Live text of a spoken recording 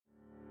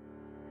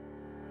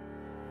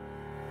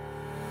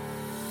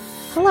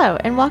Hello,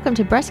 and welcome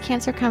to Breast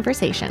Cancer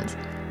Conversations,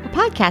 a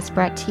podcast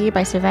brought to you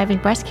by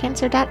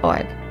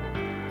SurvivingBreastCancer.org.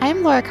 I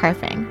am Laura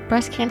Carfang,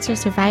 breast cancer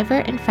survivor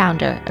and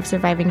founder of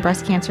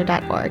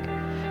SurvivingBreastCancer.org,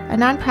 a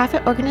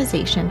nonprofit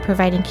organization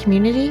providing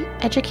community,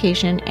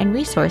 education, and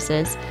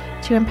resources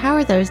to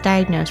empower those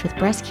diagnosed with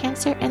breast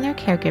cancer and their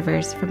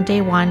caregivers from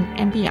day one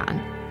and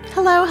beyond.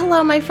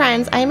 Hello, my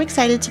friends. I am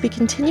excited to be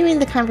continuing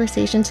the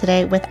conversation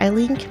today with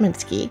Eileen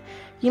Kaminsky.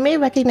 You may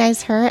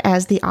recognize her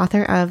as the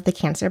author of The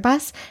Cancer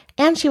Bus,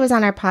 and she was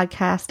on our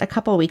podcast a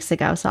couple weeks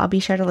ago, so I'll be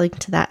sure to link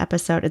to that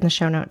episode in the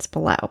show notes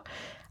below.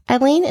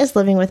 Eileen is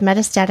living with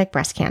metastatic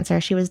breast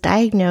cancer. She was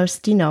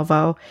diagnosed de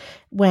novo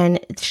when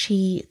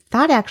she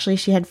thought actually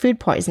she had food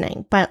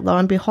poisoning, but lo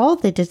and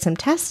behold, they did some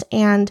tests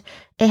and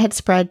it had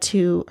spread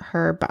to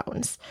her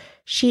bones.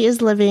 She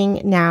is living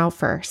now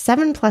for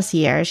 7+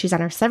 years. She's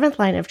on her 7th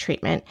line of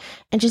treatment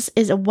and just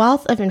is a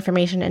wealth of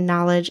information and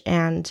knowledge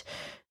and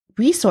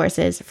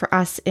resources for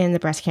us in the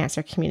breast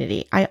cancer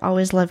community. I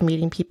always love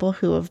meeting people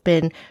who have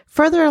been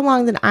further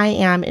along than I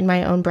am in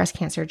my own breast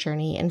cancer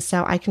journey. And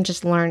so I can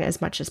just learn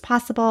as much as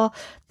possible,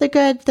 the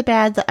good, the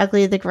bad, the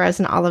ugly, the gross,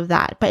 and all of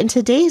that. But in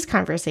today's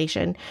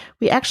conversation,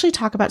 we actually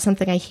talk about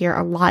something I hear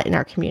a lot in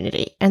our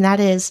community. And that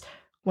is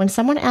when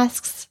someone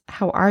asks,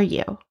 "How are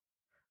you?"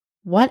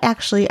 What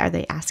actually are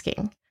they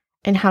asking?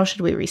 And how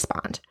should we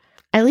respond?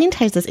 Eileen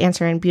ties this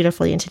answer in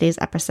beautifully in today's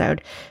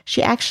episode.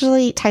 She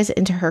actually ties it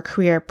into her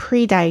career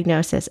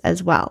pre-diagnosis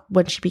as well,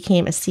 when she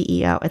became a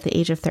CEO at the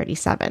age of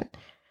 37.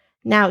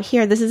 Now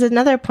here, this is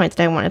another point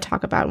that I want to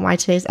talk about and why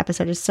today's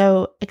episode is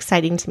so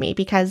exciting to me,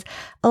 because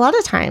a lot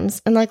of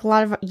times, and like a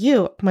lot of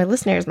you, my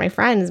listeners, my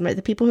friends,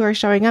 the people who are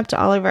showing up to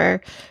all of our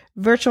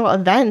virtual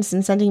events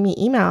and sending me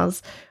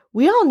emails,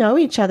 we all know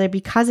each other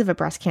because of a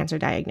breast cancer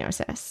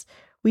diagnosis.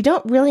 We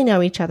don't really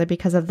know each other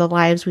because of the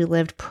lives we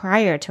lived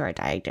prior to our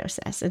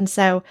diagnosis. And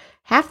so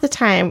half the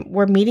time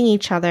we're meeting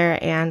each other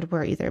and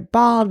we're either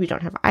bald, we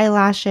don't have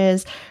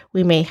eyelashes,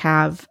 we may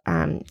have,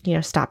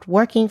 stopped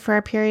working for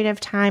a period of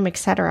time,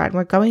 etc. And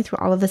we're going through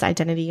all of this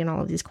identity and all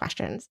of these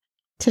questions.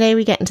 Today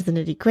we get into the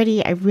nitty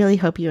gritty. I really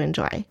hope you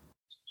enjoy.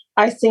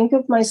 I think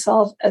of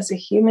myself as a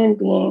human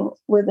being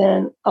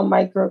within a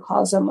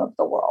microcosm of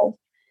the world.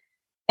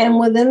 And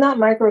within that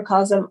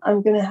microcosm,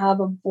 I'm going to have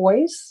a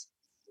voice.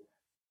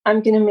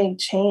 I'm going to make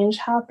change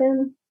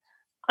happen.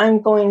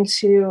 I'm going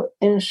to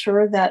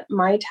ensure that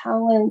my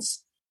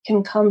talents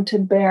can come to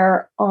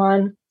bear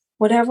on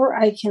whatever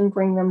I can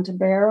bring them to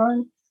bear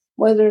on,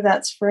 whether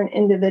that's for an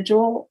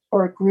individual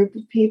or a group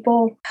of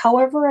people.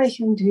 However I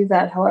can do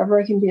that, however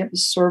I can be of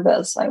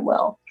service, I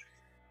will.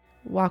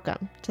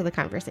 Welcome to the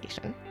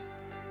conversation.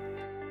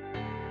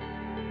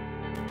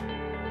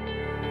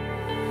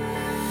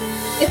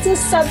 It's a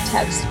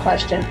subtext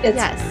question. It's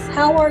yes.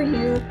 How are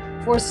you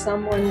for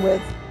someone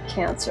with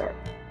cancer?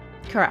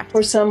 Correct.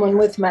 For someone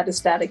with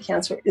metastatic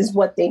cancer is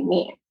what they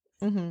mean.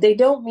 Mm-hmm. They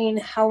don't mean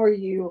how are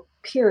you,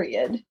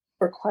 period,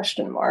 or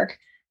question mark.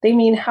 They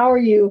mean how are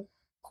you,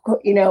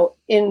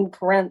 in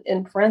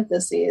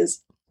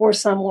parentheses, for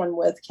someone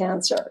with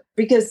cancer,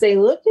 because they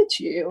look at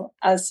you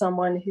as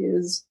someone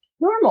who's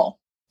normal.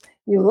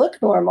 You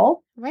look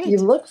normal. Right. You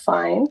look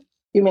fine.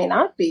 You may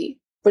not be,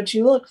 but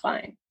you look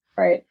fine.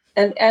 Right.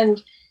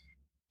 And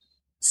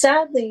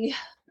sadly,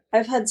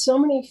 I've had so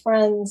many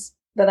friends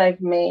that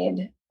I've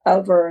made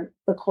over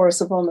the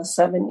course of almost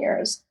 7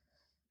 years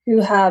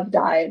who have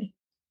died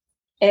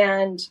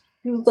and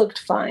who looked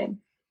fine.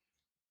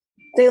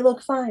 They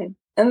look fine.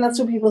 And that's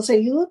what people say.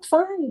 You look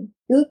fine.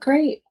 You look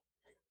great.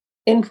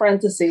 In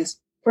parentheses,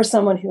 for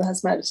someone who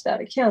has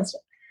metastatic cancer.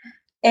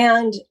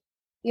 And,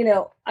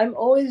 I'm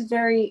always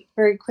very,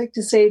 very quick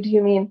to say, do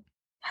you mean,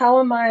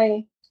 how am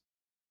I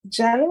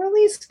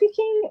generally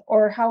speaking,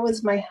 or how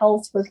is my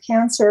health with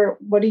cancer?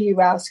 What are you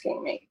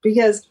asking me?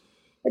 Because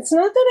it's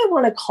not that I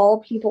want to call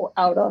people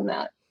out on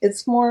that.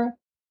 It's more,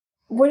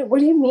 what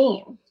do you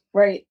mean?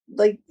 Right?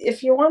 Like,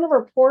 if you want a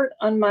report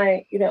on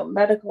my,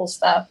 medical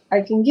stuff, I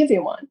can give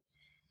you one.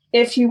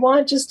 If you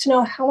want just to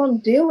know how I'm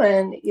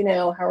doing,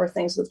 how are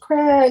things with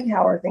Craig?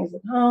 How are things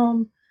at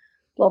home?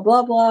 Blah,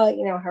 blah, blah.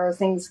 How are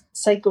things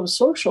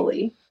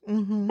psychosocially?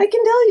 Mm-hmm. I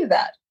can tell you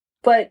that.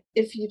 But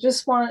if you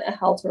just want a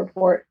health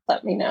report,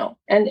 let me know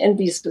and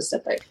be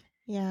specific.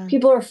 Yeah.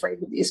 People are afraid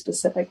to be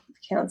specific with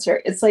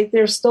cancer. It's like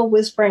they're still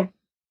whispering,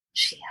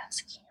 she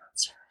has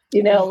cancer,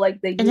 like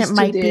they used to do. And it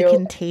might be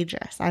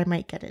contagious. I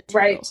might get it too.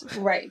 Right.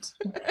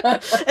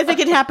 If it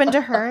can happen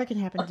to her, it can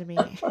happen to me.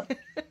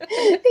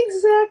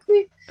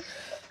 Exactly.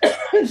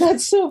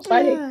 That's so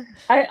funny. Yeah.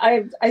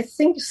 I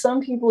think some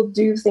people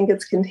do think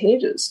it's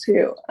contagious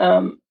too.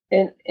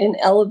 In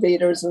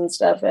elevators and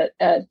stuff at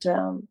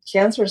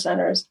cancer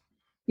centers,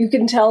 you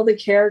can tell the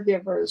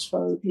caregivers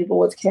from the people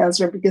with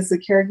cancer because the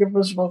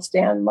caregivers will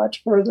stand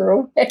much further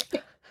away.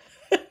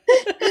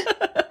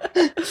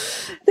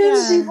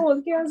 Than people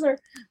with cancer,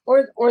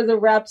 or the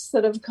reps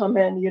that have come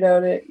in,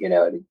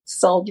 to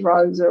sell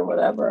drugs or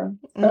whatever.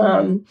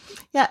 But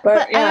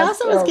I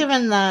also was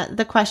given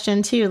the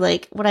question too,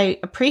 like what I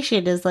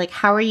appreciate is like,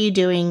 how are you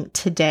doing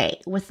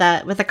today with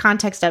the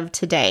context of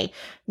today,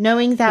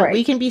 knowing that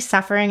we can be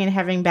suffering and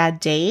having bad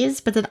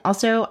days, but then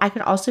also I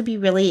could also be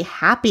really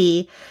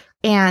happy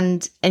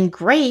and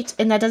great.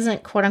 And that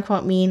doesn't quote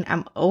unquote mean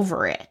I'm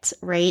over it.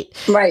 Right.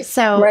 Right.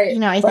 So,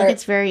 I think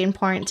it's very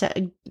important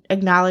to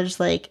acknowledge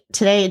like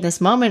today in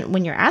this moment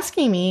when you're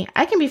asking me,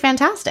 I can be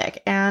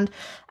fantastic and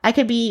I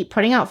could be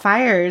putting out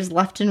fires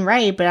left and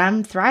right, but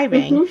I'm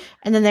thriving. Mm-hmm.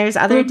 And then there's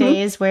other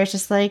days where it's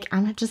just like,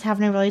 I'm just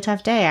having a really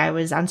tough day. I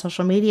was on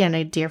social media and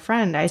a dear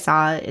friend I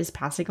saw is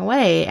passing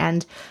away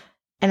and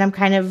I'm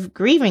kind of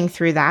grieving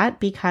through that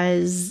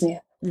because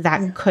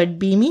that could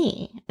be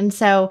me. And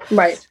so,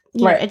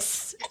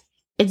 it's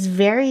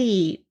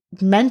very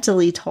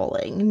mentally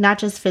tolling, not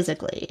just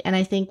physically. And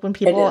I think when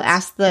people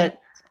ask the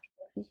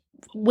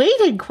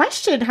weighted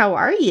question, how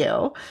are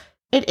you?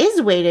 It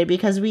is weighted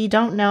because we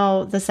don't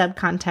know the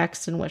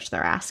subcontext in which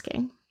they're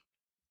asking.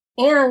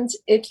 And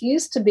it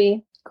used to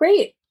be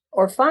great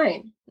or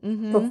fine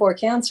before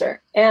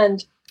cancer.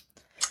 And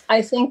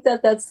I think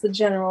that that's the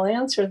general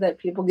answer that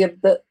people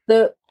give.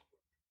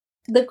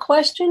 The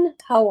question,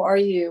 how are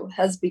you,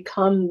 has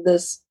become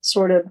this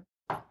sort of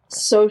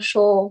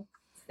social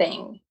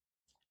thing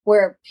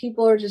where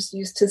people are just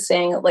used to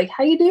saying like,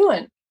 how you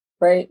doing?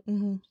 Right?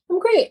 Mm-hmm. I'm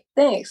great.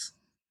 Thanks.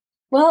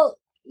 Well,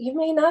 you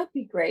may not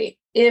be great.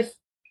 If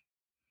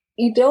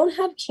you don't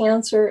have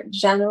cancer,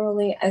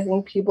 generally, I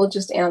think people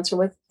just answer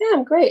with, yeah,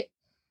 I'm great.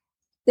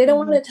 They don't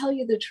want to tell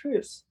you the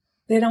truth.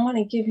 They don't want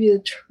to give you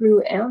the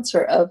true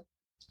answer of,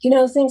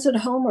 things at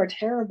home are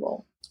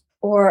terrible,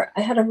 or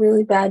I had a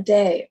really bad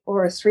day,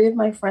 or 3 of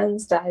my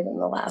friends died in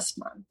the last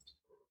month.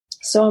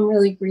 So I'm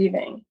really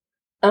grieving.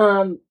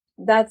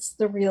 That's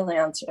the real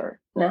answer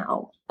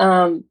now.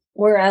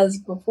 Whereas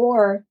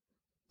before,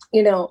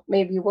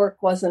 maybe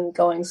work wasn't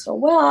going so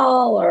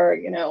well or,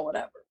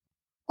 whatever.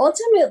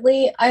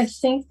 Ultimately, I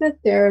think that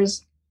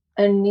there's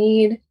a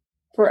need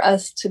for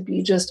us to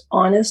be just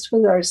honest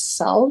with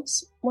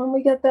ourselves when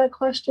we get that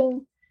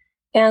question,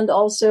 and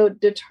also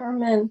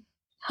determine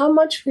how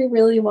much we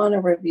really want to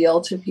reveal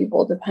to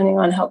people depending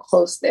on how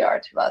close they are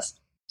to us.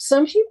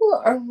 Some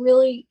people are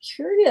really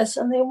curious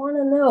and they want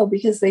to know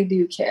because they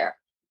do care.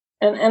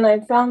 And I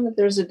found that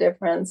there's a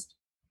difference.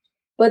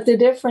 But the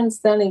difference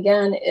then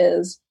again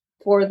is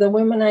for the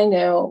women I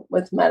know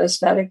with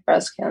metastatic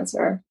breast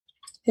cancer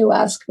who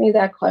ask me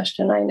that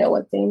question, I know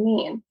what they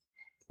mean.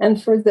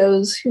 And for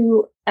those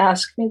who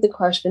ask me the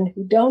question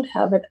who don't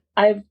have it,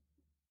 I've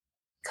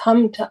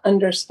come to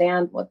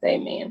understand what they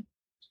mean,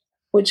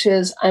 which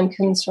is I'm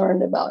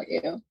concerned about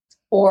you,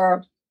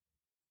 or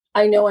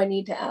I know I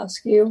need to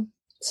ask you.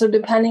 So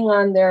depending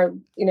on their,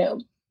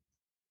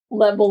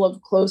 level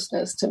of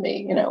closeness to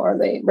me, are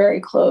they very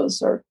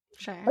close or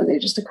are they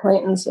just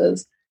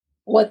acquaintances,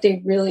 what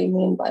they really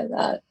mean by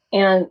that.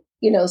 And,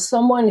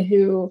 someone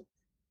who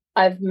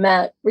I've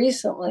met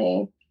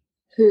recently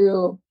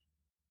who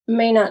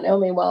may not know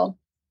me well,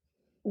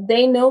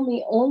 they know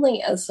me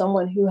only as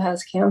someone who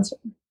has cancer.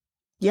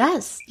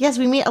 Yes.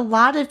 We meet a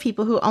lot of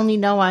people who only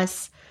know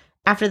us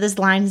after this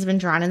line has been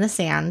drawn in the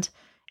sand.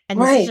 And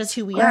this is just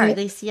who we are.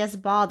 They see us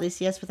bald. They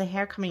see us with the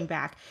hair coming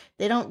back.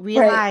 They don't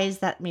realize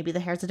that maybe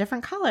the hair's a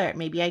different color.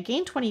 Maybe I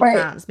gained 20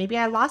 pounds. Maybe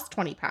I lost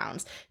 20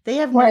 pounds. They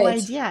have no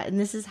idea. And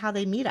this is how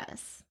they meet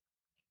us.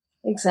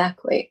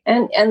 Exactly.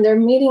 And they're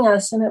meeting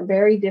us in a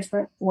very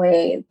different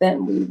way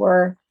than we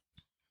were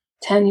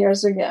 10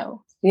 years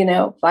ago,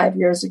 5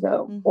 years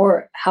ago,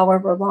 or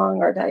however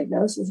long our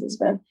diagnosis has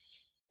been.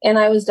 And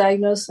I was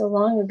diagnosed so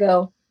long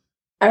ago,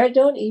 I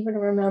don't even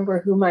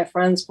remember who my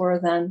friends were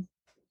then.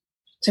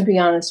 To be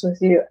honest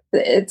with you,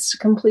 it's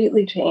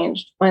completely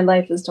changed. My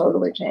life has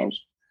totally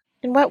changed.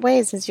 In what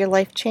ways has your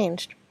life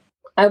changed?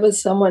 I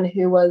was someone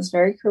who was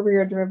very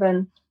career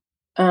driven.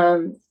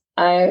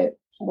 I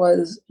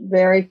was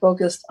very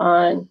focused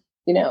on,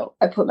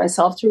 I put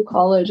myself through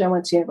college. I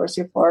went to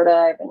University of Florida.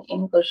 I have an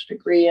English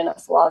degree and a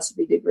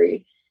philosophy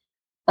degree.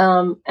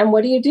 And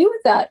what do you do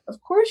with that? Of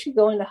course, you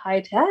go into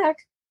high tech.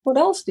 What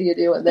else do you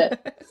do with it?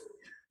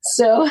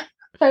 So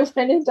I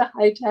went into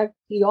high tech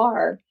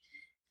PR.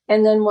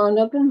 And then wound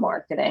up in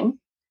marketing,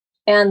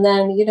 and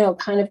then,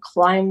 kind of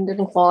climbed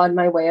and clawed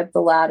my way up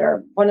the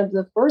ladder. One of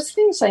the first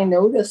things I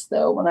noticed,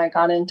 though, when I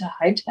got into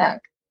high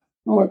tech,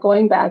 and we're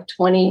going back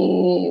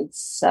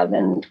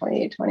 27,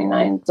 28,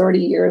 29, 30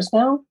 years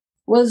now,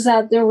 was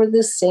that there were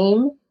the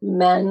same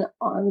men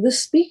on the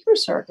speaker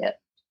circuit.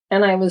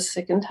 And I was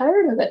sick and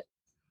tired of it.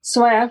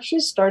 So I actually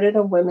started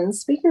a women's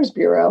speakers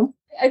bureau.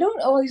 I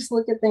don't always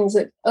look at things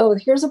like, oh,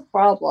 here's a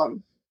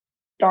problem.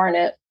 Darn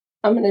it.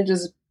 I'm going to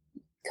just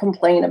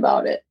complain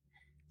about it.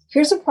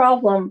 Here's a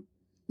problem.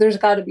 There's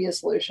got to be a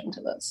solution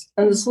to this.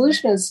 And the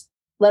solution is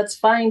let's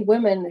find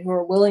women who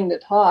are willing to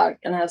talk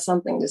and have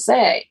something to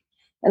say,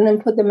 and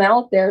then put them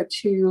out there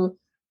to,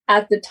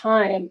 at the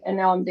time, and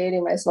now I'm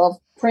dating myself,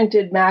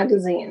 printed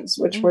magazines,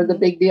 which were the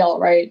big deal,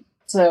 right?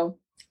 So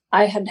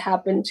I had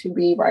happened to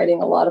be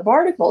writing a lot of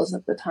articles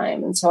at the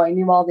time. And so I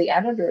knew all the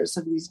editors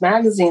of these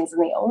magazines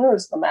and the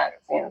owners of the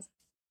magazines.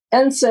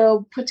 And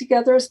so put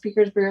together a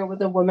speakers bureau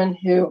with a woman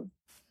who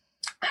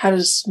had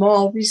a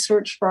small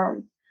research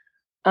firm,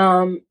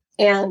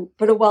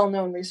 but a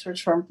well-known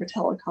research firm for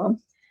telecom.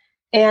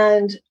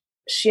 And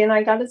she and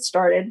I got it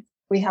started.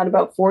 We had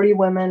about 40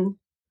 women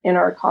in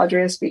our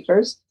cadre of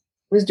speakers.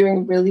 It was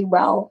doing really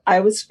well.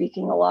 I was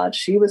speaking a lot.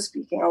 She was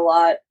speaking a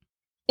lot.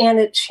 And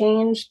it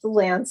changed the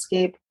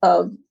landscape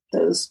of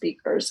those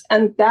speakers.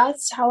 And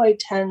that's how I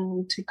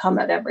tend to come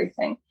at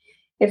everything.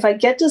 If I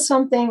get to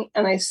something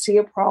and I see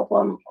a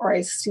problem or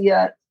I see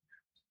a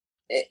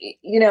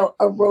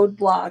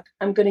roadblock,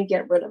 I'm going to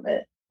get rid of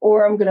it,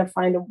 or I'm going to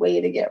find a way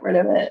to get rid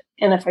of it.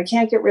 And if I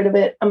can't get rid of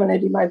it, I'm going to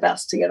do my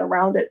best to get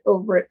around it,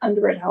 over it,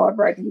 under it,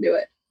 however I can do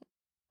it.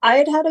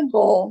 I had a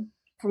goal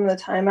from the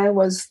time I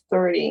was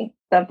 30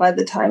 that by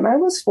the time I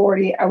was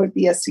 40, I would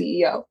be a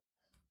CEO.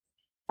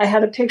 I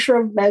had a picture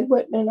of Meg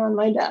Whitman on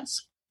my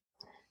desk,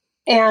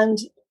 and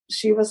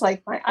she was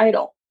like my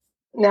idol.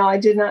 Now, I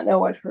did not know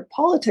what her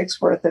politics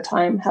were at the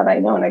time. Had I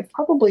known, I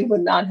probably would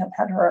not have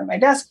had her on my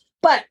desk,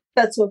 but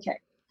that's okay.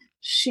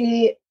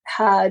 She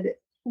had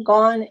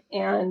gone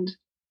and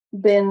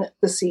been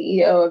the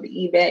CEO of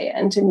eBay.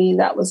 And to me,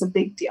 that was a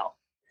big deal.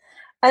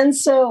 And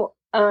so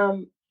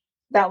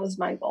that was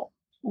my goal.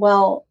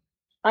 Well,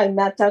 I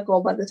met that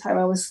goal by the time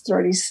I was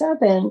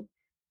 37.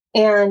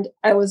 And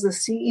I was the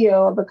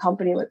CEO of a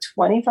company with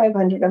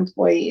 2,500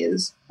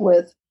 employees,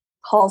 with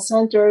call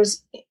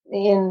centers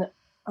in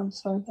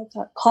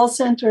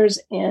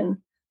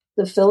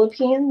the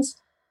Philippines,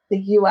 the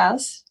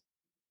US,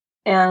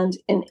 and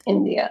in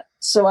India.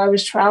 So I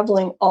was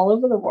traveling all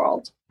over the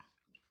world.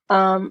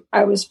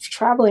 I was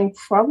traveling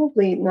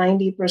probably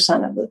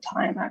 90% of the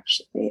time,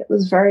 actually. It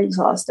was very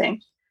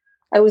exhausting.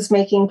 I was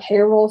making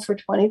payroll for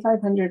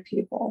 2,500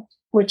 people,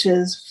 which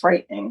is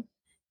frightening.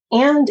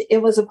 And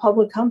it was a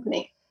public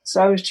company.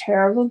 So I was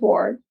chair of the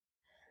board,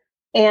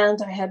 and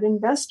I had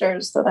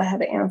investors that I had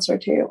to answer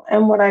to.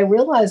 And what I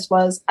realized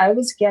was I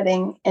was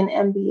getting an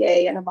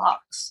MBA in a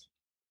box.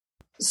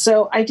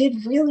 So I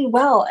did really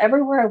well.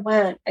 Everywhere I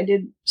went, I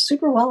did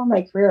super well in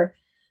my career.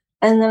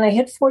 And then I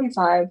hit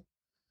 45,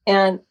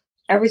 and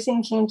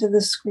everything came to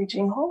this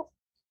screeching halt.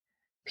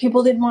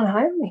 People didn't want to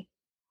hire me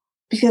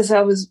because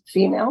I was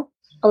female,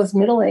 I was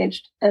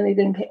middle-aged, and they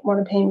didn't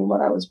want to pay me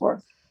what I was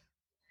worth.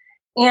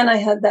 And I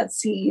had that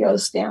CEO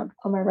stamp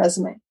on my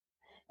resume.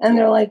 And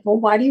they're like, well,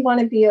 why do you want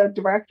to be a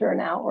director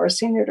now or a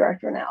senior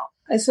director now?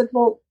 I said,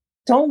 well,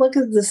 don't look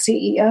at the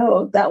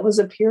CEO. That was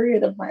a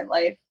period of my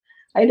life.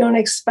 I don't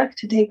expect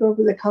to take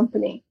over the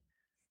company.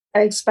 I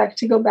expect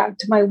to go back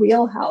to my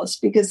wheelhouse,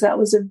 because that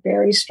was a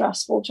very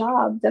stressful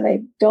job that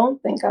I don't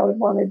think I would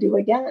want to do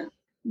again.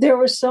 There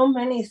were so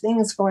many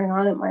things going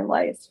on in my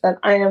life that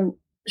I am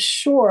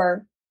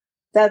sure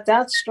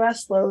that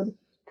stress load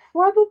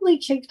probably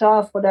kicked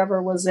off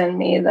whatever was in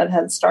me that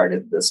had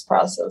started this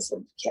process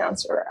of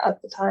cancer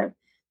at the time,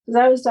 because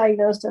I was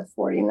diagnosed at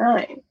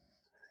 49.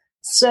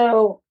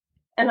 So,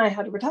 and I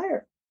had to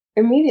retire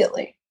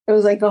immediately. It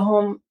was like, go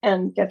home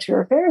and get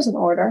your affairs in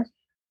order.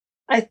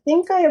 I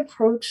think I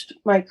approached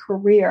my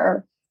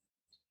career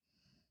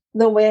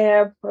the way I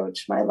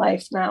approach my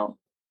life now,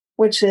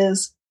 which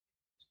is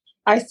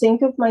I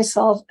think of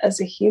myself as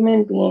a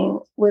human being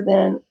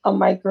within a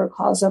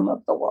microcosm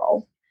of the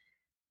world.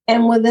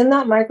 And within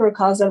that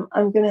microcosm,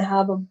 I'm going to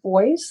have a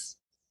voice.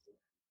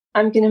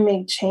 I'm going to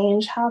make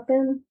change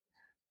happen.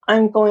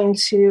 I'm going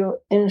to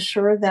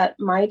ensure that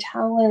my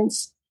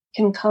talents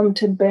can come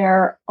to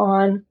bear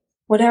on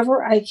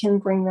whatever I can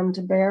bring them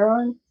to bear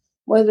on,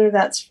 whether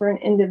that's for an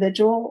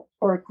individual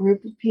or a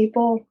group of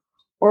people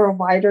or a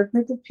wider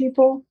group of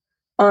people.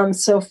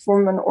 So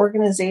from an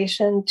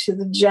organization to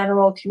the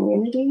general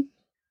community,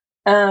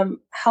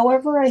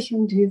 however I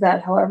can do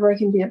that, however I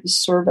can be of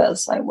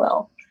service, I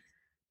will.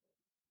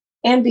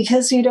 And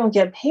because you don't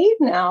get paid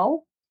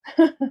now,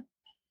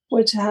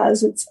 which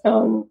has its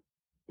own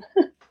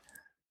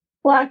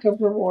lack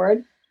of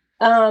reward,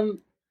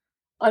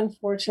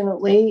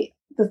 unfortunately,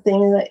 the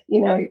thing that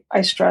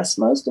I stress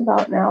most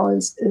about now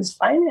is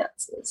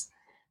finances,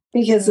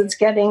 because it's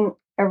getting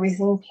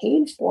everything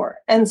paid for.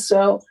 And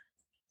so,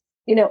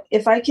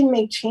 if I can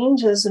make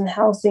changes in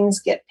how things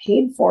get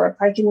paid for, if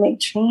I can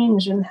make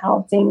change in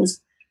how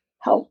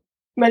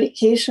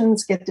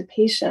medications get to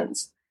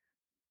patients.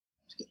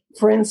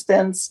 For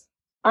instance,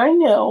 I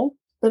know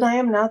that I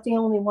am not the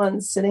only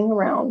one sitting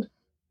around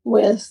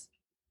with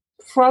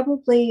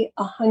probably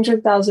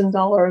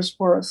 $100,000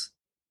 worth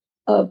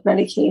of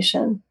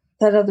medication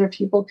that other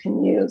people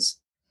can use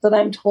that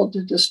I'm told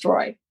to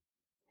destroy.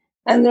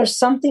 And there's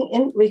something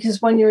in,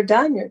 because when you're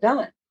done,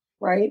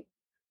 right?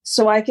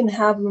 So I can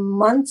have a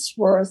month's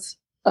worth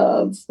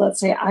of, let's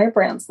say,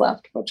 Ibrance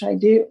left, which I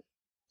do.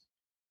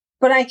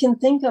 But I can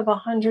think of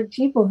 100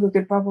 people who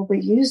could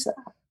probably use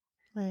that.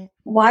 Right.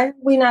 Why are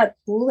we not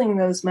pooling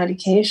those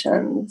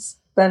medications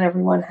that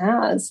everyone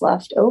has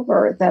left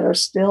over that are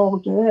still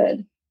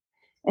good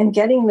and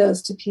getting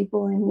those to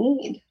people in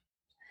need?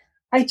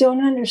 I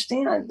don't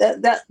understand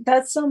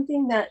that's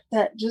something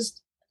that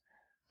just,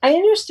 I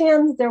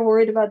understand that they're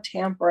worried about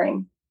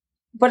tampering,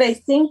 but I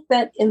think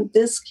that in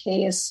this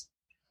case,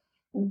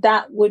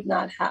 that would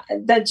not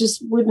happen. That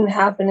just wouldn't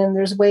happen. And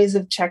there's ways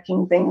of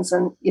checking things.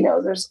 And,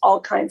 there's all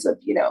kinds of,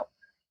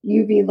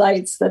 UV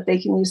lights that they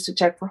can use to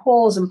check for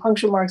holes and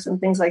puncture marks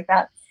and things like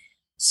that.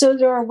 So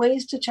there are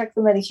ways to check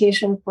the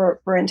medication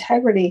for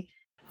integrity.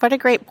 What a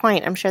great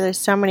point. I'm sure there's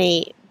so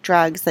many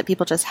drugs that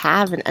people just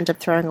have and end up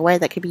throwing away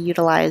that could be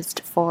utilized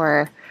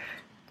for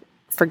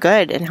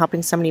good and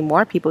helping so many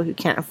more people who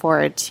can't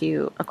afford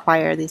to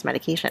acquire these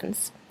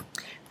medications.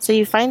 So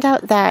you find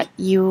out that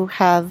you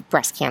have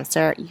breast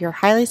cancer. You're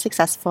highly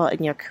successful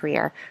in your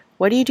career.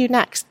 What do you do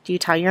next? Do you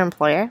tell your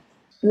employer?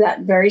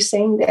 That very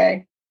same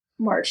day,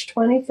 March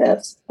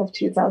 25th of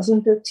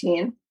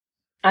 2015,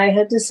 I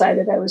had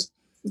decided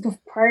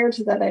prior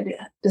to that, I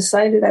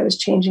decided I was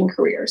changing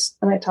careers.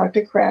 And I talked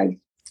to Craig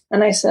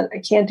and I said, I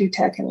can't do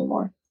tech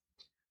anymore.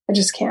 I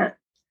just can't.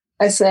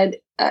 I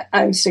said,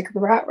 I'm sick of the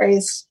rat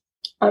race.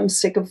 I'm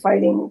sick of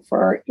fighting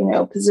for,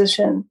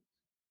 position.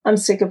 I'm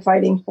sick of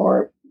fighting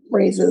for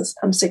raises.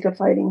 I'm sick of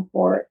fighting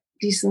for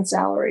decent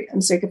salary.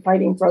 I'm sick of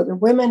fighting for other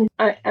women.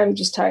 I'm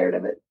just tired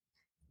of it.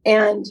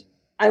 And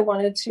I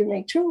wanted to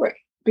make jewelry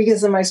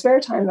because in my spare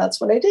time, that's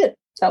what I did.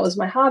 That was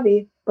my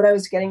hobby, but I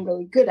was getting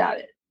really good at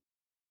it.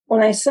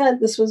 When I said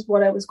this was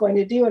what I was going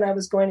to do, and I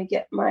was going to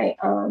get my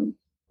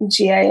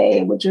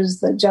GIA, which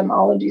is the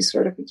gemology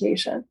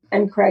certification,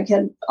 and Craig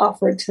had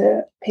offered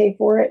to pay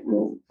for it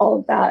and all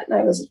of that. And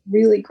I was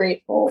really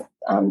grateful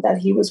that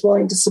he was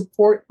willing to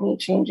support me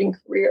changing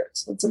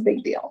careers. It's a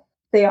big deal.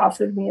 They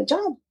offered me a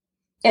job.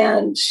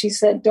 And she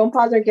said, don't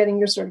bother getting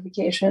your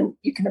certification.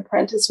 You can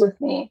apprentice with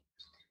me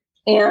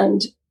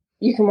and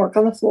you can work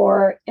on the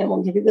floor and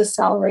we'll give you this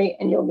salary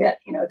and you'll get,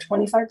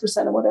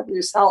 25% of whatever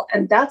you sell.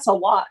 And that's a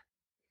lot.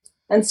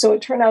 And so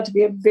it turned out to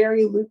be a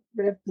very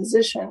lucrative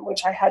position,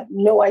 which I had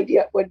no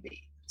idea it would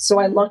be. So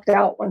I lucked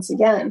out once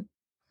again,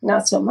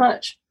 not so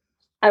much.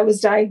 I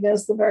was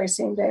diagnosed the very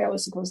same day I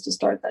was supposed to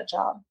start that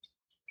job.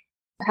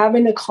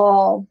 Having to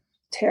call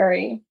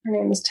Terry, her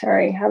name is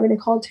Terry, having to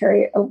call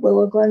Terry at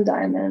Willow Glen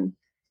Diamond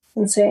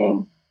and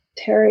saying,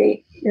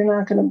 Terry, you're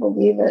not going to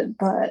believe it,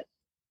 but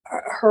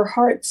her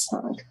heart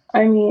sunk.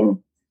 I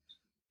mean,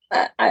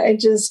 I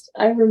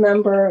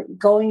remember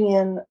going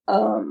in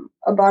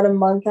about a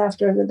month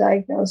after the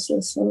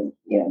diagnosis and,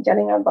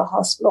 getting out of the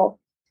hospital.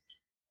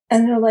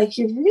 And they're like,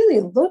 you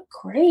really look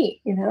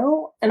great,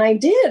 And I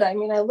did. I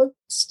mean, I looked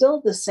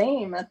still the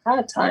same at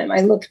that time.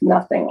 I looked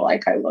nothing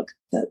like I looked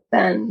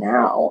then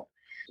now,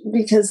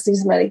 because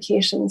these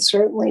medications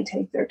certainly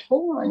take their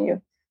toll on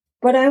you.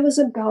 But I was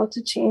about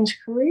to change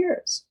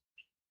careers.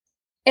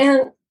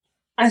 And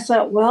I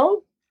thought,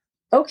 well,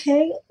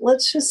 okay,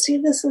 let's just see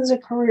this as a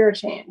career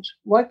change.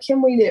 What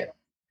can we do?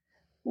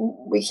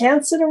 We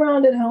can't sit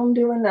around at home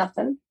doing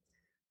nothing.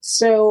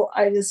 So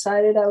I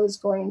decided I was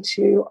going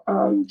to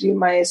do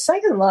my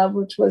second love,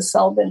 which was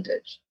sell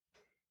vintage.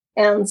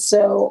 And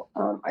so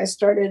I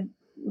started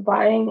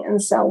buying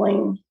and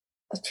selling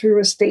through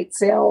estate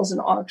sales and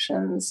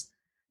auctions,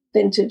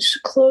 vintage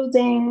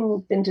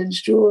clothing,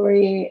 vintage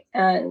jewelry,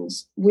 and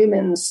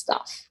women's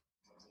stuff.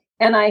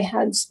 And I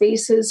had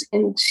spaces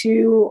in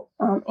 2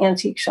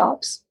 antique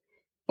shops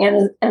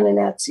and an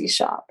Etsy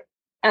shop.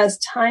 As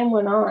time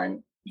went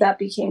on, that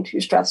became too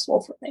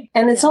stressful for me.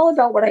 And it's all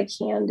about what I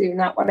can do,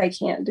 not what I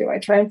can't do. I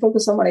try and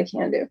focus on what I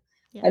can do.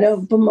 Yes. I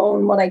don't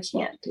bemoan what I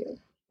can't do.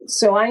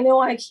 So I know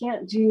I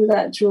can't do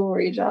that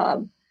jewelry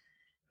job.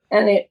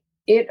 And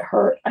it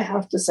hurt, I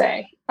have to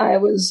say. I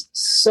was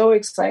so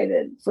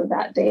excited for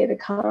that day to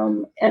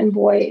come. And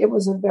boy, it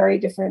was a very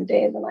different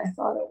day than I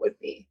thought it would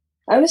be.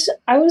 I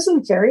was a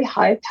very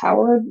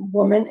high-powered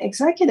woman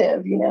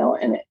executive,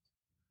 and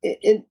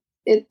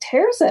it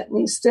tears at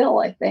me still,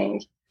 I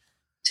think,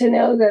 to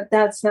know that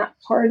that's not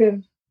part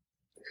of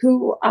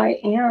who I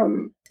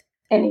am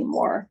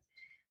anymore.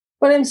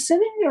 But I'm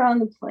sitting there on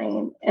the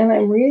plane and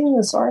I'm reading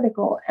this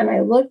article and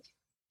I look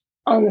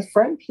on the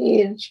front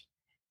page,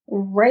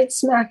 right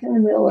smack in the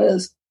middle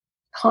is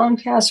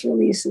Comcast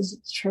releases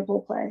its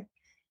triple play.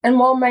 And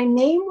while my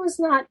name was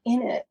not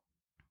in it,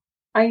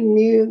 I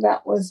knew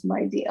that was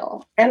my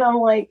deal. And I'm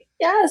like,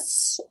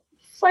 yes,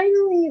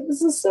 finally,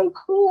 this is so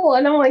cool.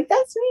 And I'm like,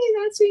 that's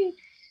me.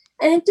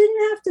 And it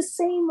didn't have to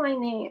say my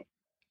name.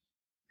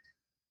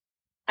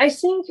 I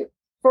think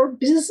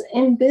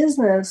in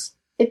business,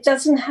 it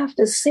doesn't have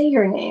to say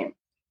your name.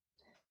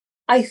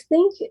 I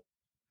think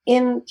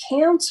in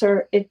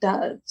cancer, it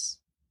does.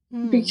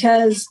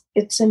 Because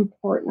it's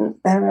important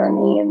that our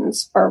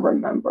names are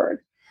remembered.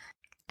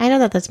 I know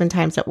that there's been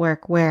times at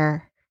work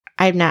where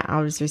I've not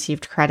always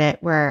received credit,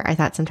 where I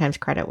thought sometimes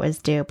credit was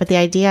due. But the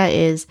idea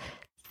is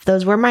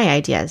those were my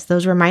ideas.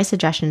 Those were my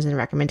suggestions and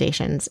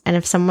recommendations. And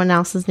if someone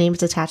else's name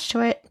is attached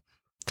to it,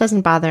 it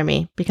doesn't bother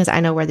me because I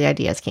know where the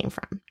ideas came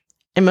from.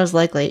 And most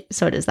likely,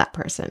 so does that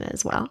person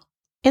as well.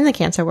 In the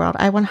cancer world,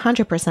 I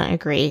 100%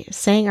 agree.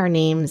 Saying our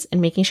names and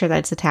making sure that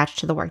it's attached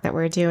to the work that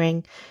we're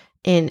doing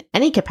in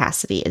any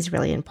capacity is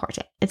really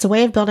important. It's a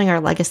way of building our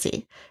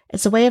legacy.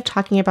 It's a way of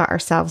talking about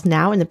ourselves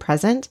now in the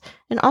present,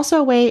 and also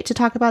a way to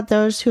talk about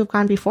those who have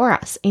gone before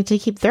us and to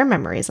keep their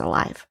memories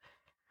alive.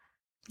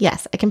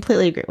 Yes, I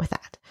completely agree with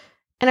that.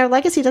 And our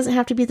legacy doesn't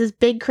have to be this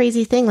big,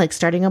 crazy thing like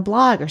starting a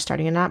blog or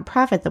starting a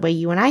nonprofit the way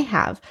you and I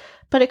have,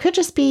 but it could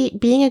just be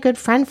being a good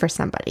friend for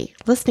somebody,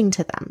 listening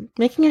to them,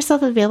 making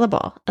yourself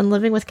available, and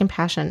living with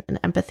compassion and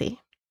empathy.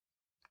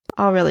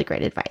 All really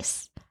great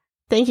advice.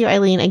 Thank you,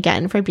 Eileen,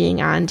 again for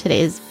being on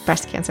today's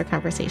Breast Cancer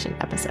Conversation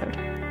episode.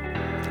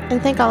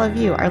 And thank all of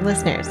you, our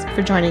listeners,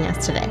 for joining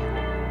us today.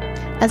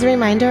 As a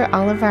reminder,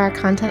 all of our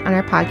content on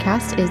our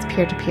podcast is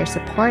peer-to-peer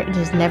support and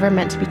is never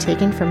meant to be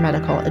taken for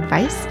medical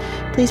advice.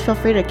 Please feel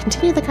free to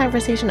continue the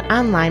conversation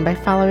online by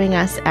following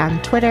us on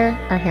Twitter.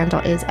 Our handle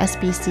is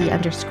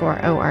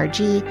SBC_ORG.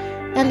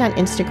 And on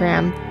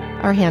Instagram,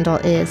 our handle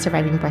is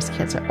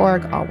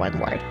SurvivingBreastCancer.org, all one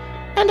word.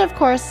 And of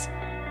course,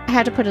 I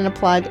had to put in a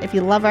plug. If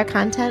you love our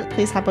content,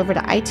 please hop over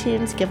to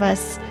iTunes, give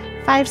us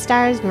 5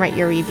 stars, and write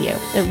your review.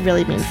 It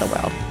really means the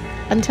world.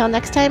 Until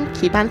next time,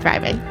 keep on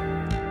thriving.